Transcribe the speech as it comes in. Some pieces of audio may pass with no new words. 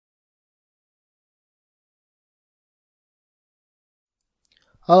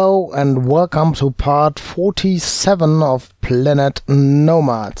Hello and welcome to part 47 of Planet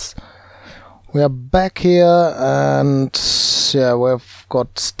Nomads. We are back here and yeah, we've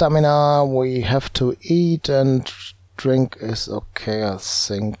got stamina, we have to eat and drink is okay, I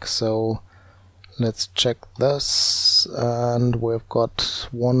think. So let's check this, and we've got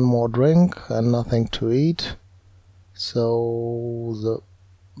one more drink and nothing to eat. So the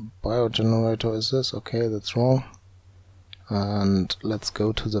biogenerator is this? Okay, that's wrong. And let's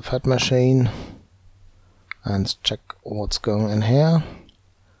go to the fat machine and check what's going in here.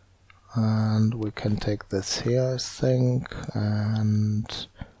 And we can take this here, I think, and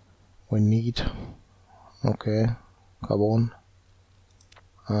we need, okay, carbon,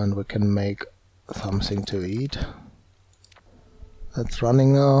 and we can make something to eat. That's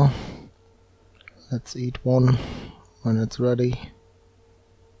running now. Let's eat one when it's ready.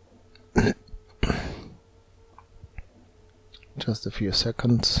 Just a few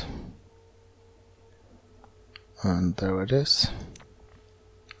seconds, and there it is,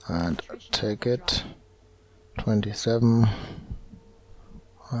 and take it. 27.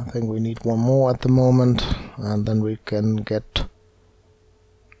 I think we need one more at the moment, and then we can get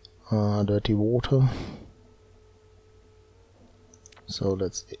dirty water. So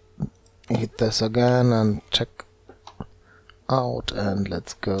let's eat this again and check out, and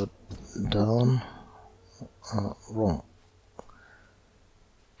let's go down. Wrong.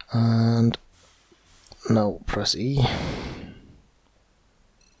 And now press E,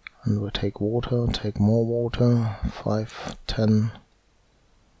 and we take water, take more water, 5, 10,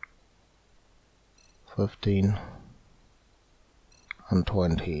 15 and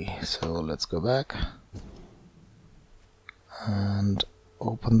 20. So let's go back and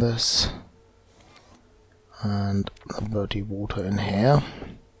open this, and the dirty water in here,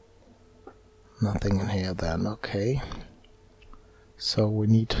 nothing in here then, okay. So we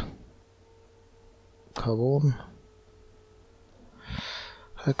need carbon,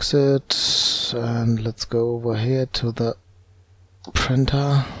 exit, and let's go over here to the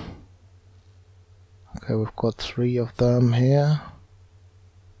printer. Okay, we've got 3 of them here.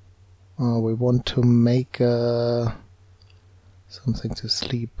 We want to make something to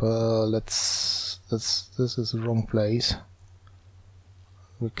sleep. This is the wrong place.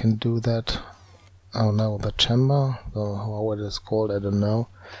 We can do that. Oh no, the chamber, or how it is called, I don't know.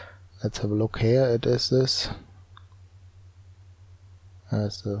 Let's have a look here. It is this.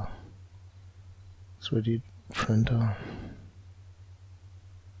 As the 3D printer.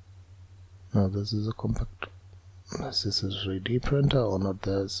 No, this is a compact. This is a 3D printer or not?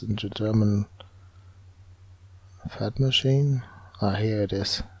 There's in the German fat machine. Ah, here it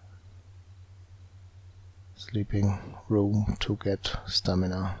is. Sleeping room to get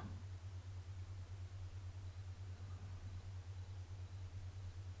stamina.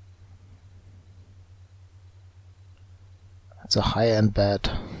 It's a high-end bed.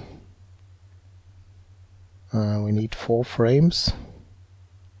 We need 4 frames,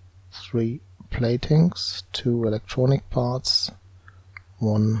 3 platings, 2 electronic parts,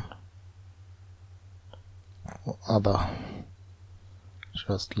 1 other.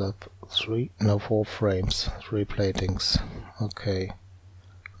 Just left 4 frames, 3 platings. Okay,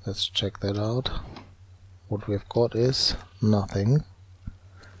 let's check that out. What we've got is nothing,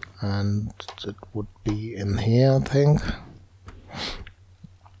 and it would be in here, I think.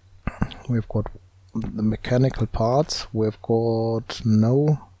 We've got the mechanical parts, we've got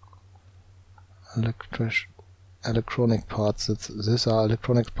no electronic parts. These are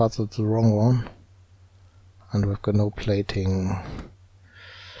electronic parts, that's the wrong one. And we've got no plating.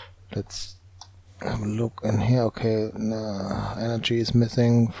 Let's have a look in here. Okay, energy is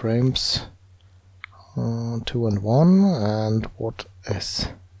missing, frames 2 and 1, and what is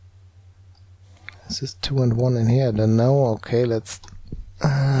this 2 and 1 in here? I don't know. Okay, let's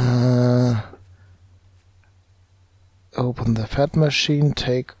open the fat machine,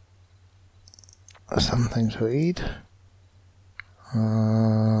 take something to eat,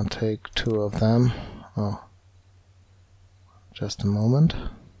 take 2 of them. Oh, just a moment,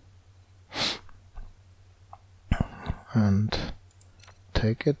 and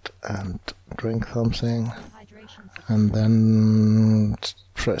take it and drink something, and then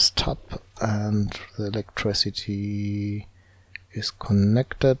press tab, and the electricity is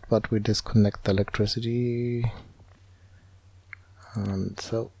connected, but we disconnect the electricity, and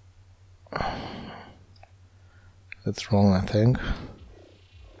so that's wrong, I think.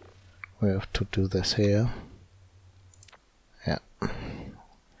 We have to do this here. Yeah,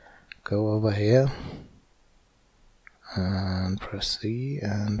 go over here and press C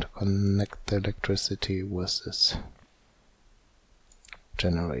and connect the electricity with this.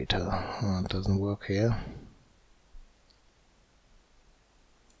 generator. It doesn't work here.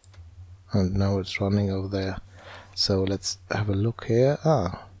 And now it's running over there. So let's have a look here.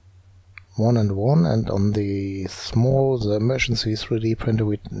 1 and 1, and on the emergency 3D printer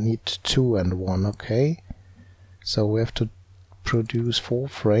we need 2 and 1, okay. So we have to produce 4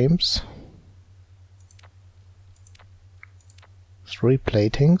 frames, 3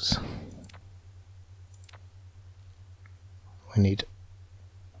 platings. We need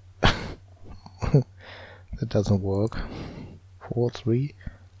that doesn't work. 4, 3,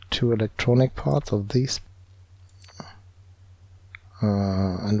 2 electronic parts of these,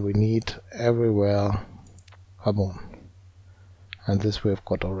 and we need everywhere carbon, and this we've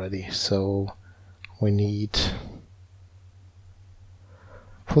got already. So we need,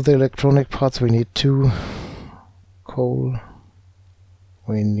 for the electronic parts we need 2 coal,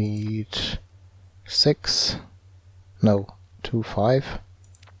 we need 6, no, 2, 5,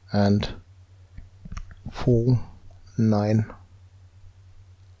 and 4, 9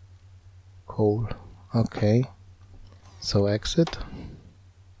 coal. Okay, so exit.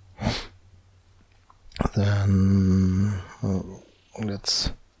 Then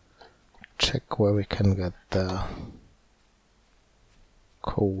let's check where we can get the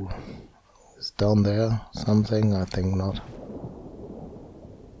coal. Is down there something? I think not.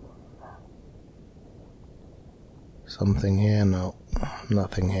 Something here? No,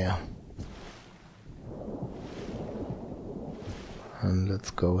 nothing here. And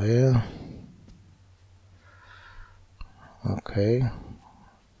let's go here. Okay.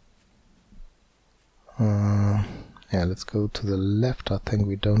 Yeah, let's go to the left. I think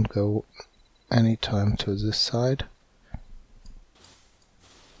we don't go anytime to this side.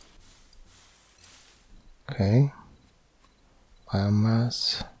 Okay.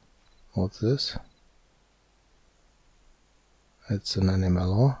 Biomass. What's this? It's an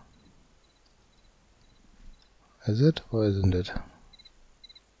animal, huh? Is it or isn't it?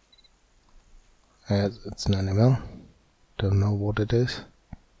 Yes, it's an animal. Don't know what it is.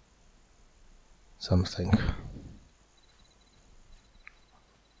 Something.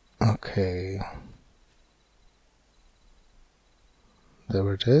 Okay.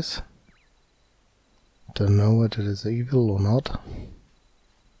 There it is. Don't know whether it is evil or not.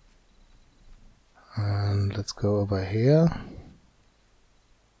 And let's go over here.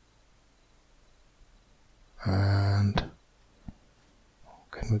 And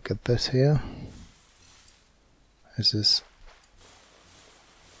can we get this here? Is this,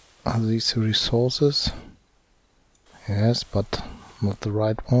 are these resources? Yes, but not the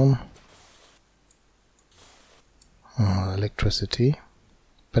right one. Electricity,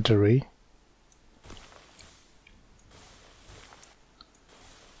 battery.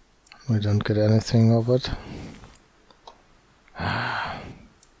 We don't get anything of it.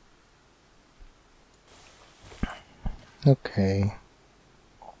 Okay.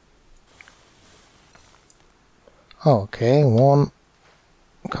 Okay, 1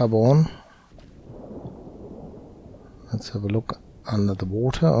 carbon. Let's have a look under the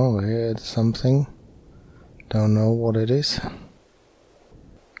water. Oh, here it's something. Don't know what it is.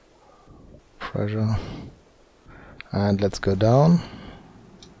 Pressure. And let's go down.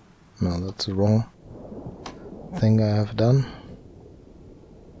 No, that's the wrong thing I have done.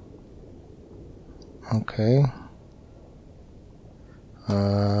 Okay.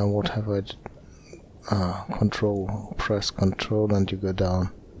 What have I done? Control. Press control and you go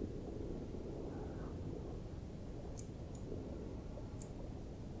down.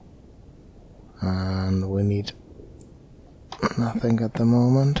 And we need nothing at the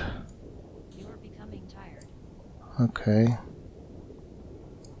moment. You are becoming tired. Okay.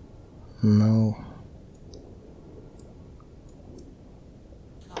 No.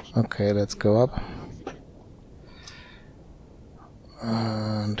 Okay, let's go up.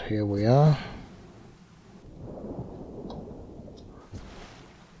 And here we are.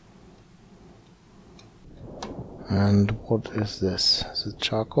 And what is this? Is it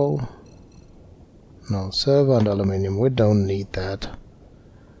charcoal? No, silver and aluminium. We don't need that.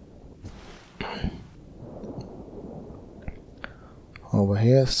 Over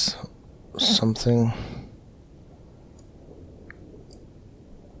here's something.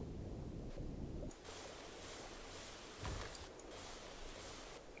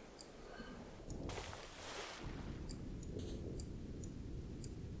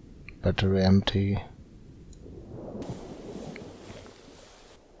 Battery empty.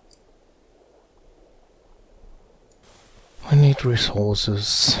 We need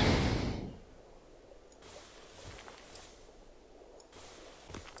resources.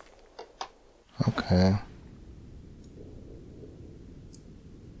 Okay.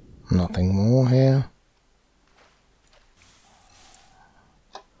 Nothing more here.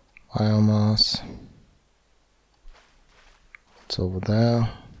 Biomass. It's over there.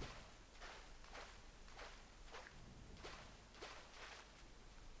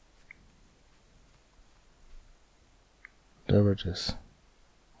 There it is.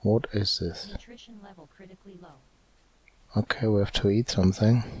 What is this? Nutrition level critically low. Okay, we have to eat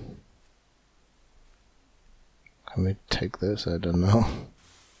something. Can we take this? I don't know.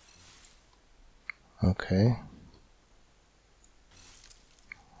 Okay.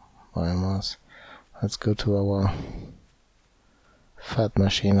 Biomass. Let's go to our fat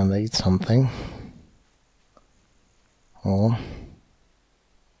machine and eat something. Or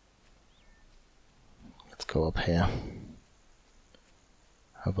let's go up here.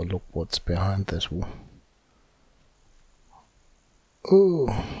 Have a look what's behind this wall.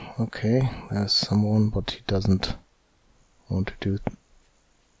 Oh, okay, there's someone, but he doesn't want to do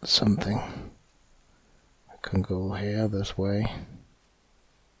something. I can go here, this way.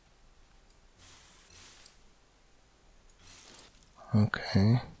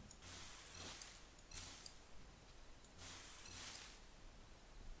 Okay.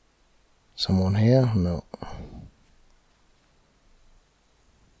 Someone here? No.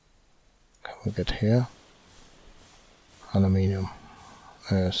 Can we get here? Aluminium.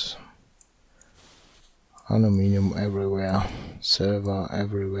 Yes. Aluminium everywhere. Silver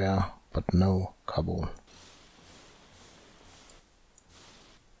everywhere, but no carbon.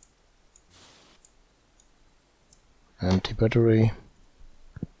 Empty battery.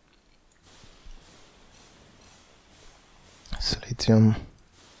 Silicium.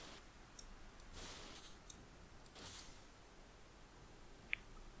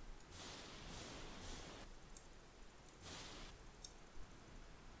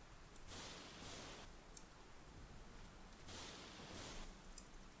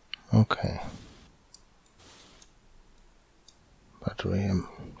 Okay. Battery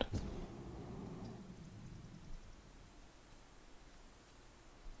empty.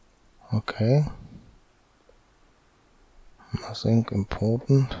 Okay. Nothing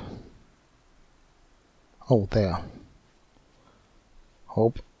important. Oh, there.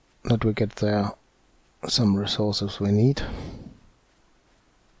 Hope that we get there some resources we need.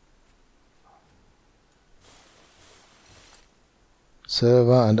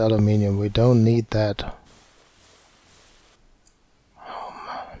 Silver and aluminium, we don't need that. Oh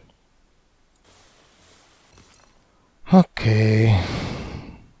man. Okay.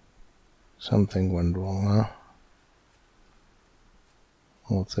 Something went wrong, huh?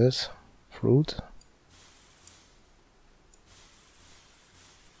 What's this? Fruit?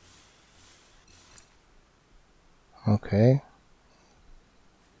 Okay.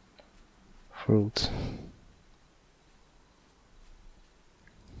 Fruit.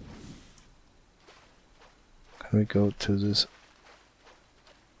 Can we go to this?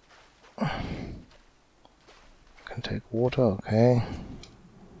 Can take water, okay.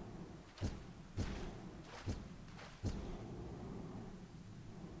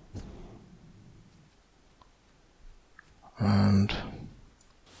 And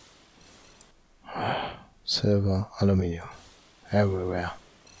silver, aluminium, everywhere.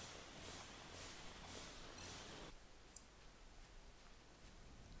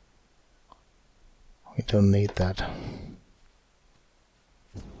 We don't need that.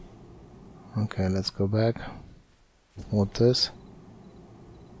 Okay, let's go back. What's this?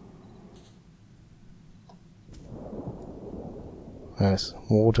 Yes,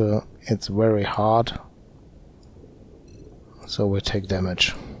 water, it's very hard, so we take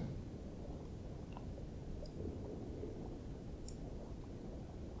damage.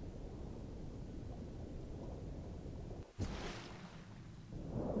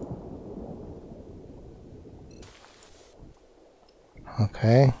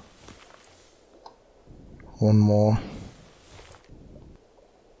 Okay. One more.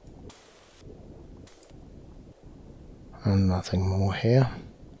 And nothing more here.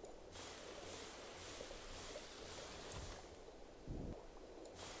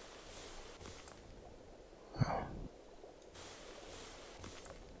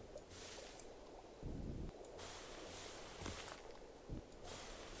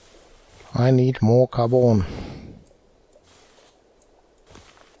 I need more carbon.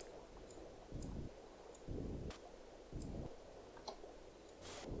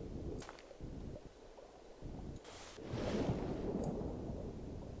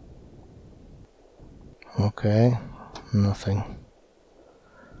 Okay, nothing.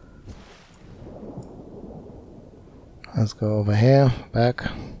 Let's go over here, back.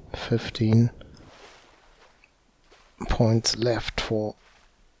 15 points left for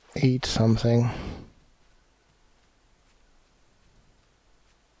eat something.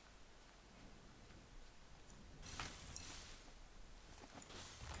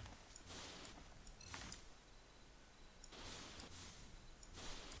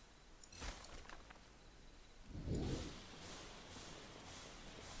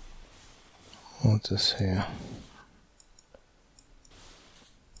 What's this here?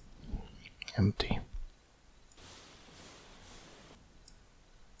 Empty.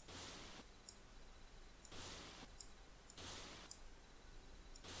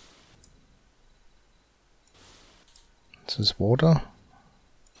 This is water.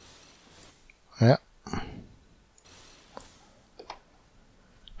 Yeah.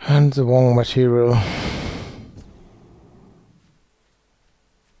 And the wrong material.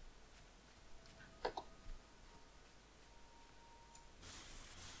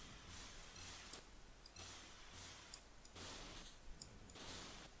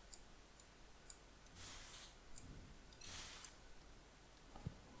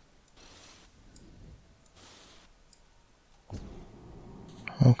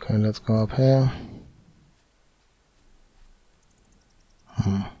 Okay, let's go up here.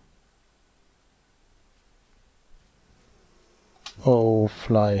 Oh,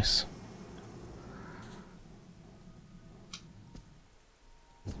 flies.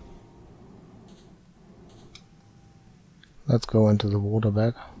 Let's go into the water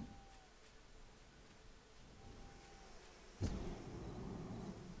back.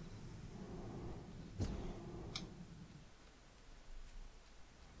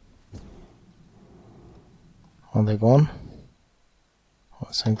 Are they gone?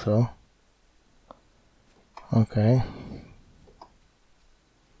 I think so. Okay.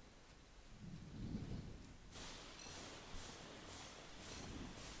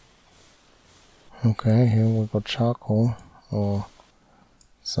 Okay, here we got charcoal or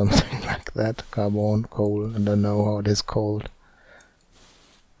something like that. Carbon, coal, I don't know how it is called.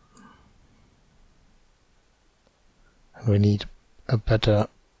 And we need a better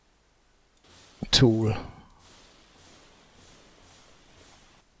tool.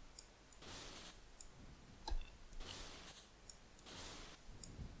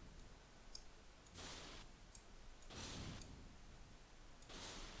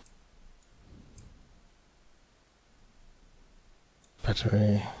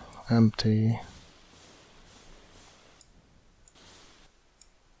 Battery empty.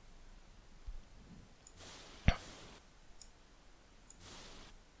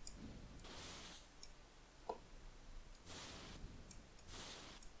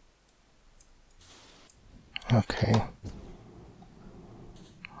 Okay.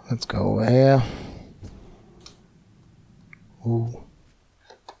 Let's go over here. Ooh.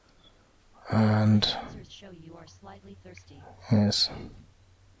 And Show you are slightly thirsty. yes.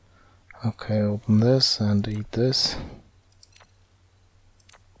 Okay, open this and eat this.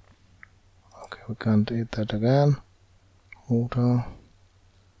 Okay, we can't eat that again. Water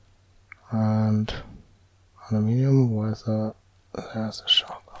and aluminium. There's a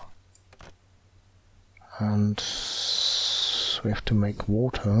shop. And we have to make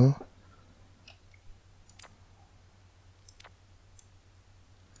water.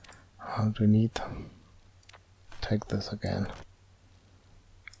 How do we need them? Take this again.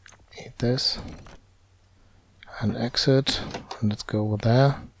 Eat this. And exit. And let's go over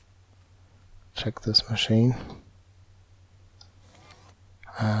there. Check this machine.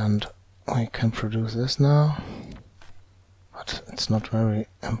 And we can produce this now. But it's not very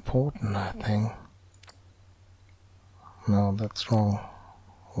important, I think. No, that's wrong.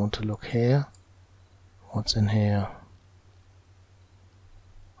 I want to look here. What's in here?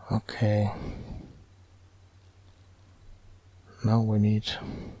 Okay. Now we need...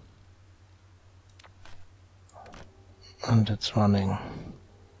 and it's running.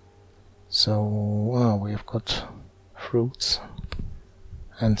 So, we've got fruits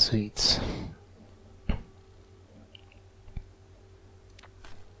and seeds.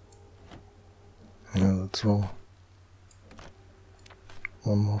 Yeah, that's all.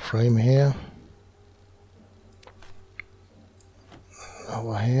 One more frame here.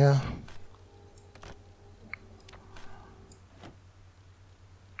 Over here.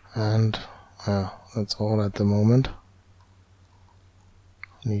 And that's all at the moment.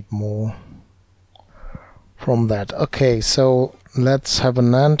 Need more from that. Okay, so let's have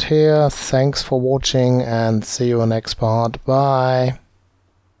an end here. Thanks for watching and see you in the next part. Bye.